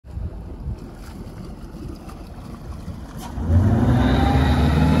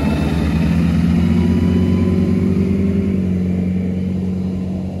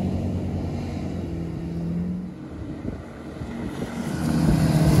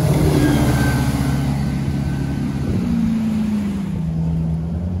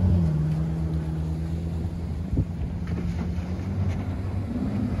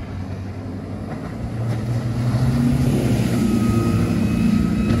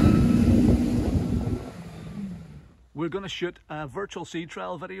We're going to shoot a virtual sea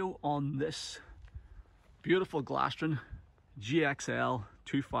trial video on this beautiful Glastron GXL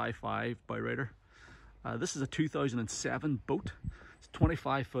 255 bowrider. This is a 2007 boat. It's a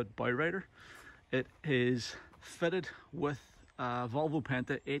 25-foot bowrider. It is fitted with a Volvo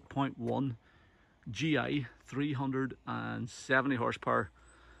Penta 8.1Gi 370 horsepower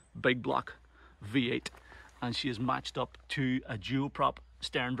big block V8, and she is matched up to a dual prop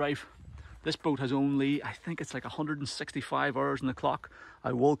stern drive. This boat has only, I think it's like 165 hours on the clock.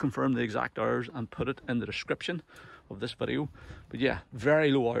 I will confirm the exact hours and put it in the description of this video. But yeah,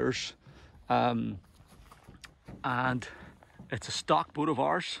 very low hours. And it's a stock boat of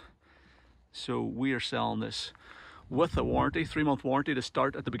ours. So we are selling this with a warranty, 3-month warranty to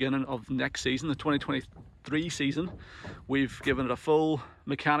start at the beginning of next season, the 2023 season. We've given it a full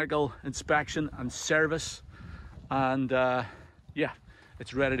mechanical inspection and service, and yeah,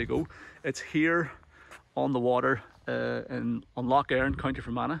 it's ready to go. It's here on the water on Lough Erne, County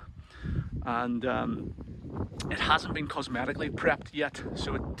Fermanagh, and it hasn't been cosmetically prepped yet,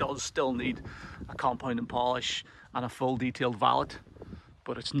 so it does still need a compound and polish and a full detailed valet,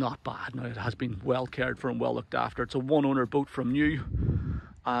 but it's not bad now. It has been well cared for and well looked after. It's a one owner boat from new,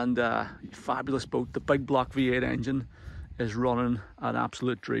 and fabulous boat. The big block V8 engine is running an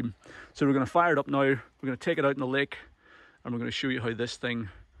absolute dream. So we're going to fire it up now. We're going to take it out in the lake, and we're going to show you how this thing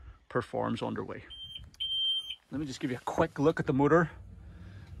performs underway. Let me just give you a quick look at the motor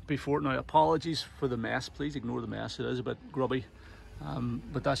before. Now, apologies for the mess, please ignore the mess. It is a bit grubby,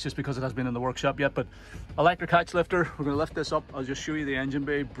 but that's just because it has been in the workshop yet. But electric hatch lifter, we're going to lift this up. I'll just show you the engine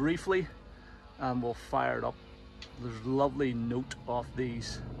bay briefly and we'll fire it up. There's a lovely note off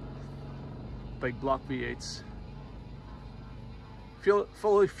these big block V8s.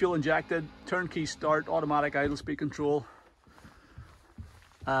 Fully fuel injected, turnkey start, automatic idle speed control,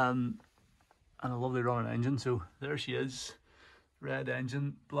 and a lovely running engine. So there she is, red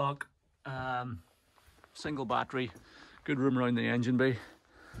engine block, single battery, good room around the engine bay.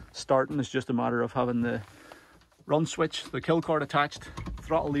 Starting is just a matter of having the run switch, the kill cord attached,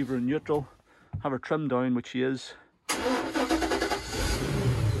 throttle lever in neutral, have her trimmed down, which she is,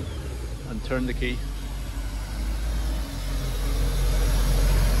 and turn the key.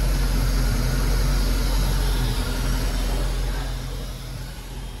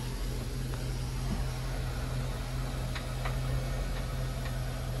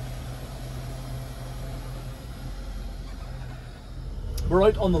 We're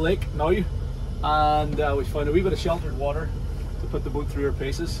out on the lake now, and we found a wee bit of sheltered water to put the boat through her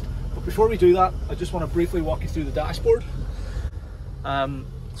paces. But before we do that, I just want to briefly walk you through the dashboard. So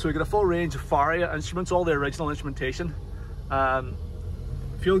we got a full range of Faria instruments, all the original instrumentation.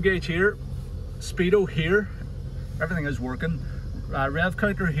 Fuel gauge here, speedo here, everything is working. Rev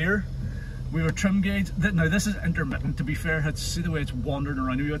counter here. We have a trim gauge. Now this is intermittent, to be fair. See the way it's wandering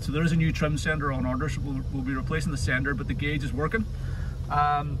around a bit. So there is a new trim sender on order, so we'll be replacing the sender, but the gauge is working.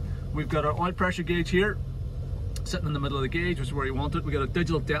 We've got our oil pressure gauge here, sitting in the middle of the gauge, which is where you want it. We got a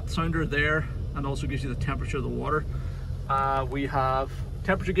digital depth sounder there, and also gives you the temperature of the water. We have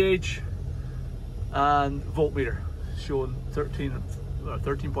temperature gauge and voltmeter showing 13.7 or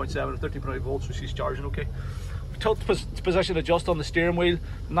 13.8 volts, so she's charging okay. Tilt position adjust on the steering wheel,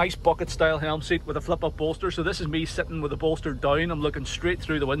 nice bucket style helm seat with a flip up bolster. So this is me sitting with the bolster down, I'm looking straight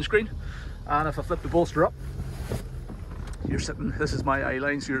through the windscreen, and if I flip the bolster up, you're sitting, this is my eye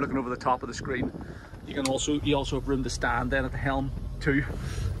line, so you're looking over the top of the screen. You also have room to stand then at the helm too,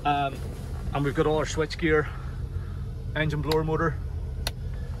 and we've got all our switch gear, engine blower motor,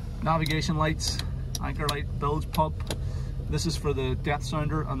 navigation lights, anchor light, bilge pump. This is for the depth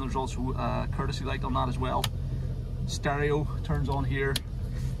sounder, and there's also a courtesy light on that as well. Stereo turns on here,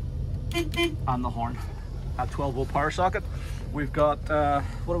 and the horn. A 12-volt power socket. We've got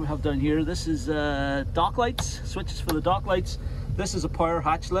what do we have down here? This is dock lights, switches for the dock lights. This is a power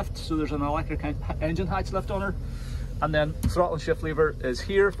hatch lift, so there's an electric engine hatch lift on her. And then throttle and shift lever is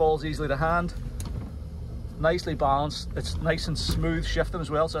here, falls easily to hand, nicely balanced. It's nice and smooth shifting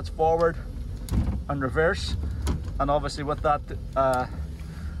as well, so that's forward and reverse. And obviously with that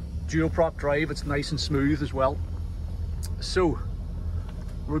dual prop drive, it's nice and smooth as well. So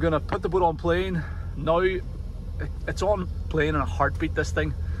we're gonna put the boat on plane now. It's on plane in a heartbeat, this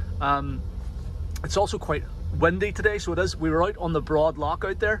thing. It's also quite windy today, so it is. We were out on the broad lock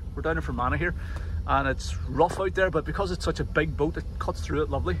out there. We're down in Fermanagh here, and it's rough out there, but because it's such a big boat, it cuts through it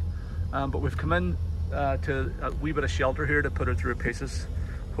lovely. But we've come in to a wee bit of shelter here to put her through her paces.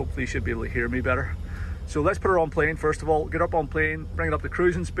 Hopefully you should be able to hear me better. So let's put her on plane first of all, get up on plane, bring it up to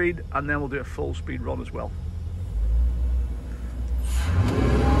cruising speed, and then we'll do a full speed run as well.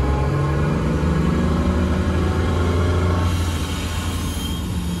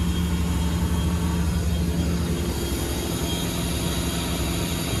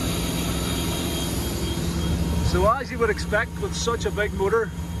 would expect with such a big motor,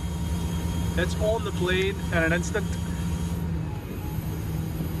 it's on the plane in an instant.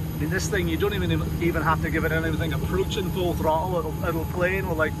 I mean, this thing, you don't even have to give it anything approaching full throttle. It'll plane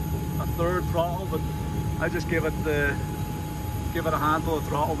with like a third throttle, but I just give it a handful of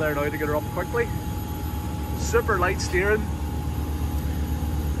throttle there now to get her up quickly. Super light steering.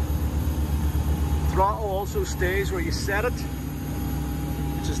 Throttle also stays where you set it,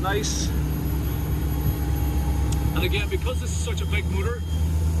 which is nice. And again, because this is such a big motor,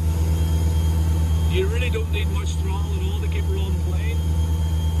 you really don't need much throttle at all to keep her on the plane.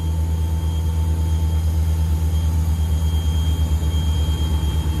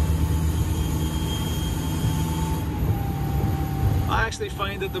 I actually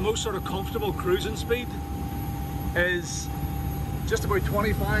find that the most sort of comfortable cruising speed is just about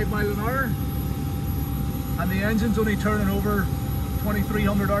 25 miles an hour, and the engine's only turning over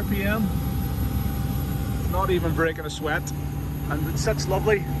 2300 RPM. Not even breaking a sweat, and it sits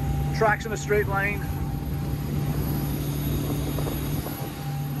lovely. Tracks in a straight line.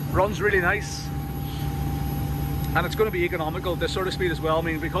 Runs really nice, and it's going to be economical at this sort of speed as well. I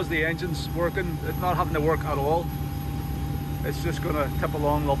mean, because the engine's working, it's not having to work at all. It's just going to tip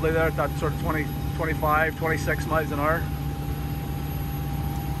along lovely there at that sort of 20, 25, 26 miles an hour.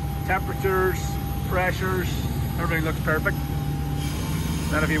 Temperatures, pressures, everything looks perfect.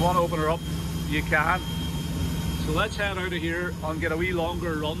 And if you want to open her up, you can. So let's head out of here and get a wee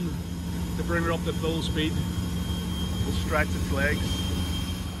longer run to bring her up to full speed. We'll stretch its legs.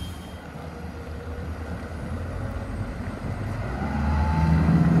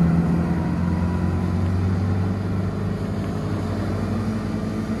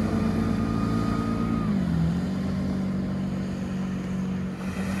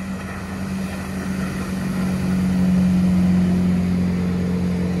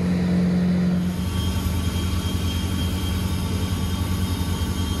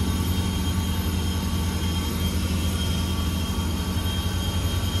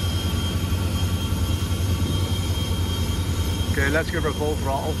 Okay, let's give her full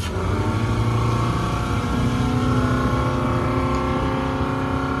throttle.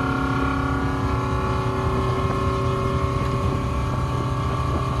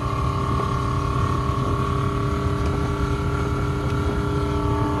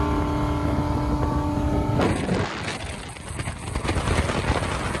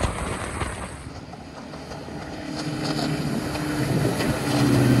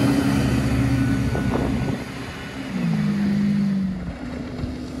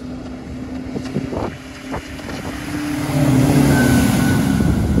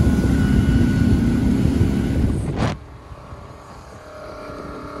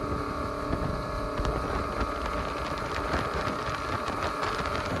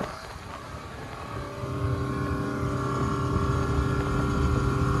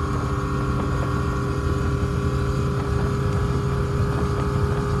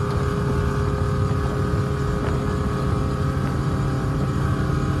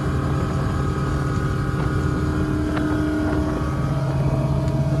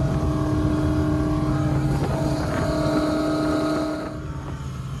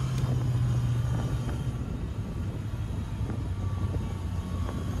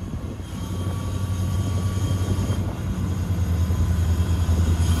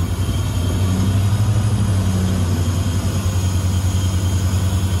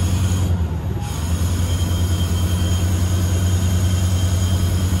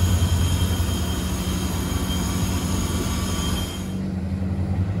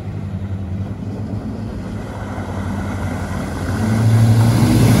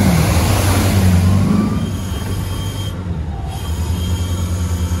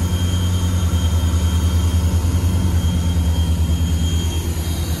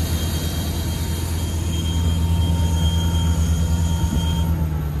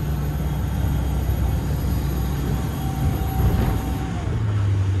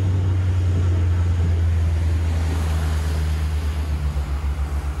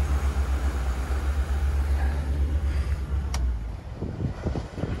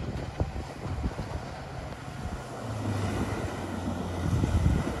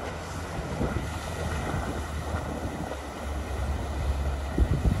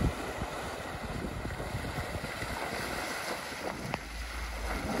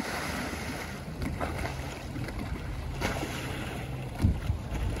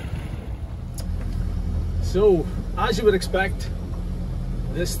 So, as you would expect,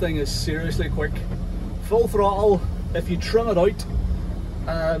 this thing is seriously quick. Full throttle, if you trim it out,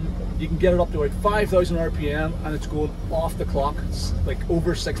 you can get it up to about 5,000 RPM and it's going off the clock. It's like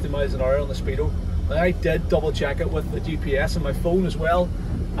over 60 miles an hour on the speedo. I did double check it with the GPS on my phone as well,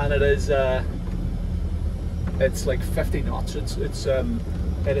 and it is it's like 50 knots.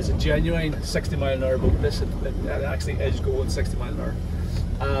 It is a genuine 60 mile an hour boat. This it actually is going 60 mile an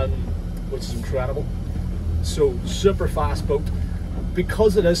hour, which is incredible. So super fast boat,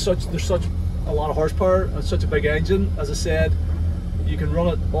 because it is there's such a lot of horsepower and such a big engine. As I said, you can run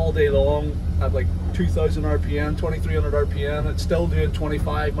it all day long at like 2,000 RPM, 2,300 RPM. It's still doing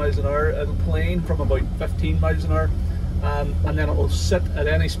 25 miles an hour. It'll plane from about 15 miles an hour, and then it will sit at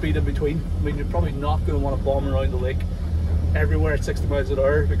any speed in between. I mean, you're probably not going to want to bomb around the lake everywhere at 60 miles an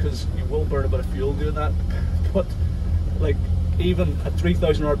hour, because you will burn a bit of fuel doing that. But like even at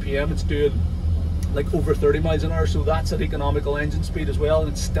 3,000 RPM, it's doing like over 30 miles an hour, so that's at economical engine speed as well,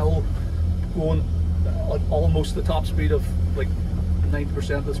 and it's still going at almost the top speed of like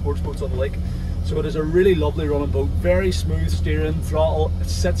 90% of the sports boats on the lake. So it is a really lovely running boat, very smooth steering, throttle, it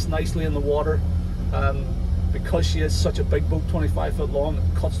sits nicely in the water. Because she is such a big boat, 25 foot long,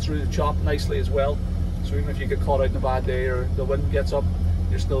 it cuts through the chop nicely as well. So even if you get caught out in a bad day or the wind gets up,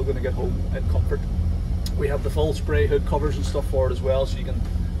 you're still going to get home in comfort. We have the full spray hood covers and stuff for it as well, so you can,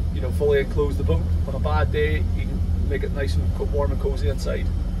 you know, fully enclose the boat. On a bad day, you can make it nice and warm and cozy inside.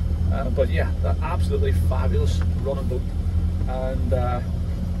 But yeah, that absolutely fabulous running boat, and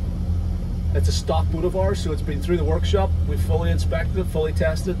it's a stock boat of ours, so it's been through the workshop. We've fully inspected it, fully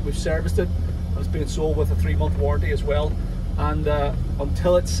tested it, we've serviced it, and it's being sold with a 3-month warranty as well. And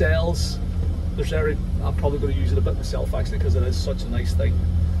until it sells, I'm probably going to use it a bit myself actually, because it is such a nice thing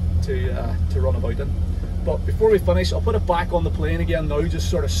to run about in. But before we finish, I'll put it back on the plane again now,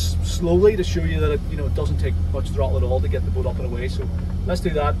 just sort of slowly, to show you that it doesn't take much throttle at all to get the boat up and away. So let's do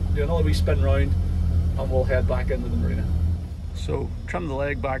that, do another wee spin round, and we'll head back into the marina. So trim the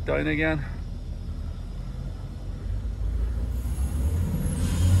leg back down again.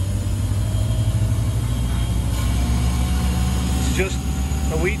 It's just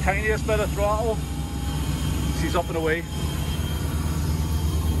the wee tiniest bit of throttle. She's up and away.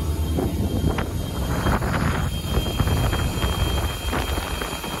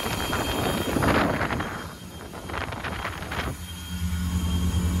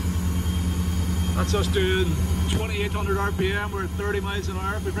 That's us doing 2,800 RPM, we're at 30 miles an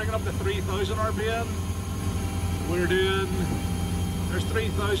hour. If we bring it up to 3,000 RPM, we're doing, there's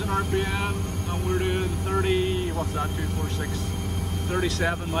 3,000 RPM, and we're doing 30, what's that, 2, 4, 6,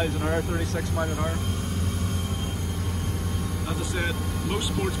 37 miles an hour, 36 miles an hour. As I said,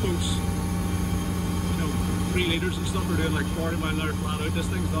 most sports boats, 3 litres and stuff, are doing like 40 miles an hour flat out. This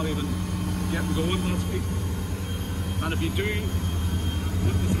thing's not even getting going that speed. And if you do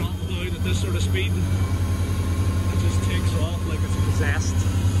put the throttle down at this sort of speed, it just takes off like it's possessed.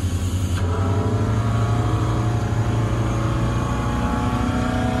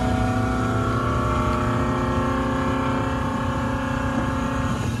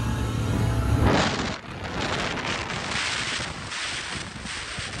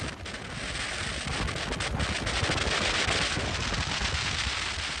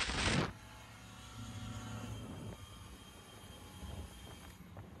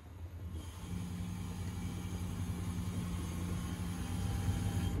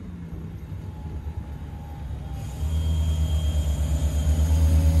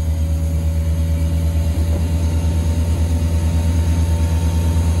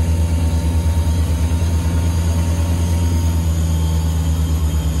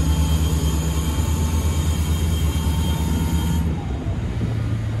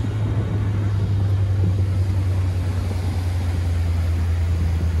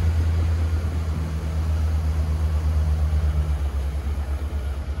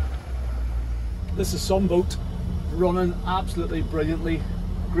 This is some boat running absolutely brilliantly,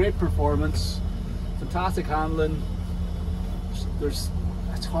 great performance, fantastic handling. It's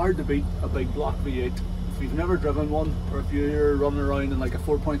hard to beat a big block V8. If you've never driven one, or if you're running around in like a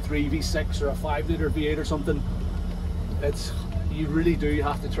 4.3 V6 or a 5 litre V8 or something, you really do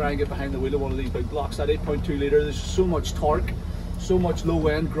have to try and get behind the wheel of one of these big blocks. That 8.2 litre, there's so much torque, so much low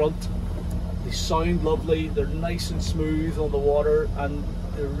end grunt. They sound lovely, they're nice and smooth on the water, and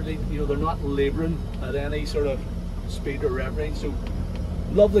they're really, they're not labouring at any sort of speed or rev range. So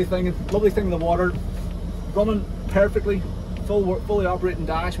lovely thing in the water, running perfectly, fully operating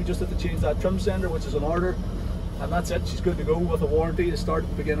dash. We just have to change that trim sender, which is an order, and that's it. She's good to go with a warranty to start at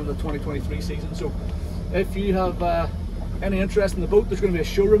the beginning of the 2023 season. So if you have any interest in the boat, there's going to be a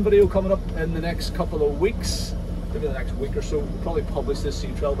showroom video coming up in the next couple of weeks, maybe the next week or so. We'll probably publish this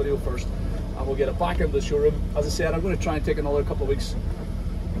sea trail video first, and we'll get it back into the showroom. As I said, I'm going to try and take another couple of weeks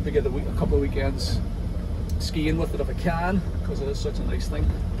to get a couple of weekends skiing with it if I can, because it is such a nice thing.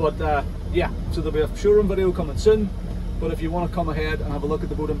 But yeah, so there'll be a showroom video coming soon. But if you want to come ahead and have a look at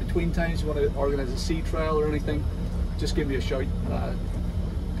the boat in between times, you want to organise a sea trial or anything, just give me a shout.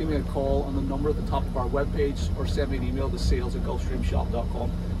 Give me a call on the number at the top of our webpage, or send me an email to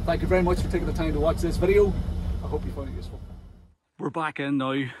sales@gulfstreamshop.com. Thank you very much for taking the time to watch this video. I hope you found it useful. We're back in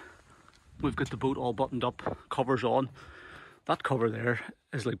now. We've got the boat all buttoned up, covers on. That cover there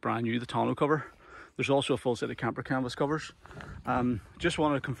is like brand new, the tonneau cover. There's also a full set of camper canvas covers. Just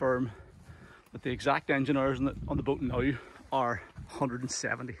wanted to confirm that the exact engine hours on the boat now are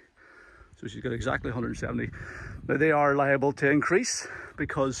 170. So she's got exactly 170. Now they are liable to increase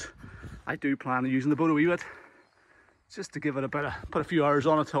because I do plan on using the boat a wee bit, just to give it put a few hours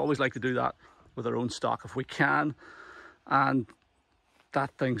on it. I always like to do that with our own stock if we can. And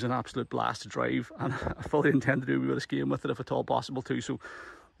that thing's an absolute blast to drive, and I fully intend to do a wee bit of skiing with it if at all possible too. So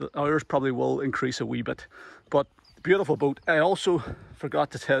the hours probably will increase a wee bit, but beautiful boat. I also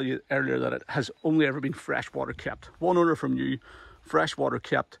forgot to tell you earlier that it has only ever been freshwater kept. One owner from you, freshwater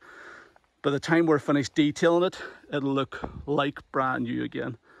kept. By the time we're finished detailing it, it'll look like brand new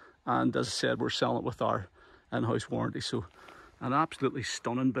again. And as I said, we're selling it with our in-house warranty. So an absolutely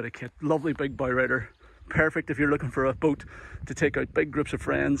stunning bit of kit. Lovely big bowrider. Perfect if you're looking for a boat to take out big groups of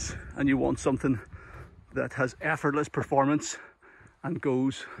friends and you want something that has effortless performance and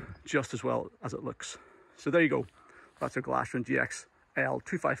goes just as well as it looks. So there you go. That's a Glastron GXL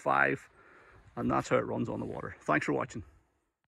 255, and that's how it runs on the water. Thanks for watching.